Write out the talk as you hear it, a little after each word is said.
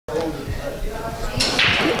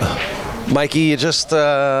Mikey, you just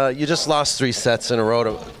lost 3 sets in a row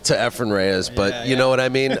to Efren Reyes, but you know what I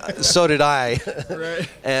mean. So did I. Right.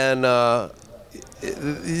 And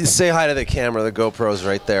say hi to the camera. The GoPro's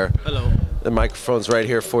right there. Hello. The microphone's right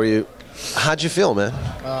here for you. How'd you feel, man?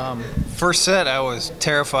 First set, I was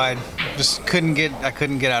terrified. Just couldn't get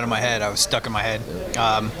out of my head. I was stuck in my head.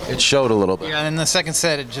 It showed a little bit. Yeah, and then the second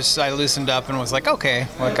set, I loosened up and was like, okay,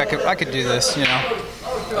 like I could do this. You know,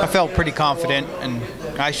 I felt pretty confident, and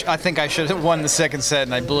I think I should have won the second set,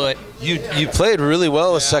 and I blew it. You played really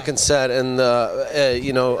well the second set, and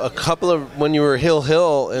you know, a couple of when you were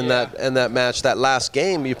hill in that match, that last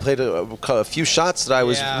game, you played a few shots that I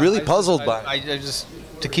was really puzzled by. I just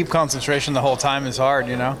to keep concentration the whole time is hard,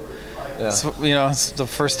 you know. Yeah. So, you know, it's the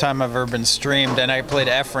first time I've ever been streamed, and I played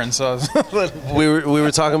Efren, so we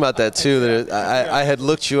were talking about that too. That I had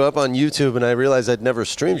looked you up on YouTube, and I realized I'd never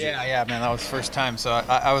streamed you. Yeah, man, that was the first time. So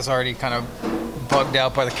I was already kind of bugged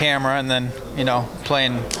out by the camera, and then you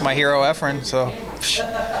playing my hero Efren. So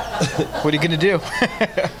what are you gonna do?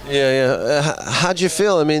 How'd you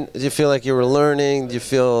feel? I mean, did you feel like you were learning? Did you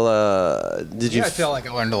feel? I feel like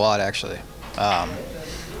I learned a lot actually.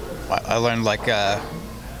 I learned like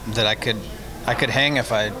that I could hang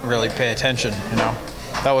if I really pay attention. You know,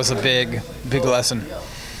 that was a big lesson.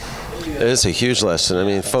 It is a huge lesson. I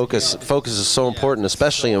mean, focus is so important,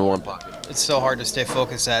 especially in one pocket. It's so hard to stay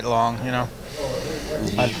focused that long. You know,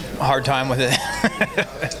 I had a hard time with it.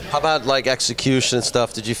 How about like execution and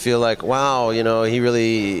stuff? Did you feel like, wow, you know,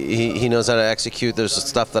 he knows how to execute? There's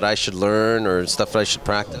stuff that I should learn or stuff that I should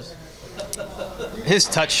practice? His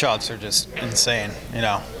touch shots are just insane. You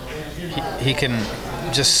know, he can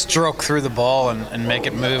just stroke through the ball and make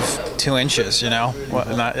it move 2 inches, you know.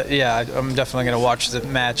 I'm definitely going to watch the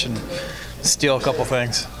match and steal a couple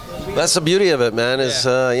things. That's the beauty of it, man, is,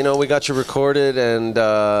 you know, we got you recorded, and,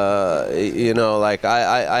 you know, like,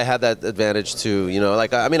 I had that advantage, too, you know.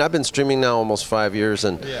 Like, I mean, I've been streaming now almost 5 years,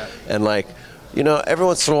 and like, you know, every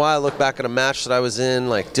once in a while I look back at a match that I was in,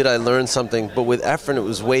 like, did I learn something? But with Efren, it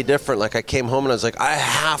was way different. Like, I came home and I was like, I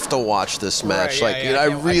have to watch this match. Right, you know, I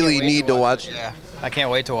really need to watch it. Yeah, I can't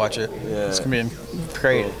wait to watch it. Yeah. It's going to be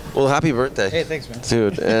great. Well, happy birthday. Hey, thanks, man.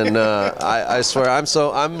 Dude, and I swear,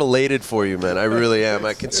 I'm elated for you, man. I really am.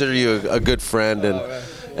 I consider you a good friend,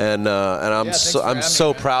 and I'm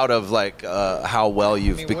so proud of, like, how well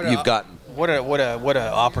you've gotten. What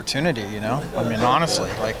a opportunity, you know. I mean, honestly,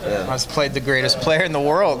 like I was played the greatest player in the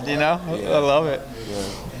world, you know. I love it.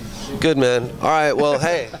 Yeah. Good, man. All right, well,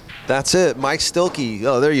 hey, that's it. Mike Stilkey.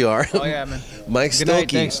 Oh, there you are. Oh yeah, man. Mike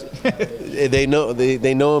Stilkey.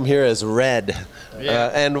 They know him here as Red. Yeah.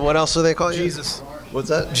 And what else do they call you? Jesus. What's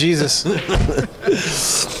that? Jesus.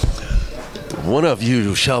 One of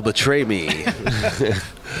you shall betray me.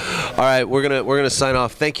 All right, we're gonna sign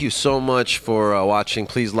off. Thank you so much for watching.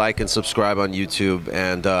 Please like and subscribe on YouTube,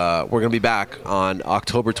 and we're gonna be back on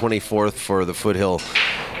October 24th for the Foothill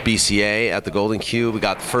BCA at the Golden Q. We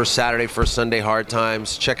got first Saturday, first Sunday hard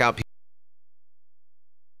times. Check out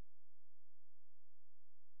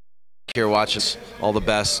here watching. All the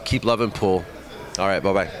best. Keep loving pool. All right,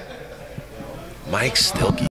 bye bye. Mike Stilkey.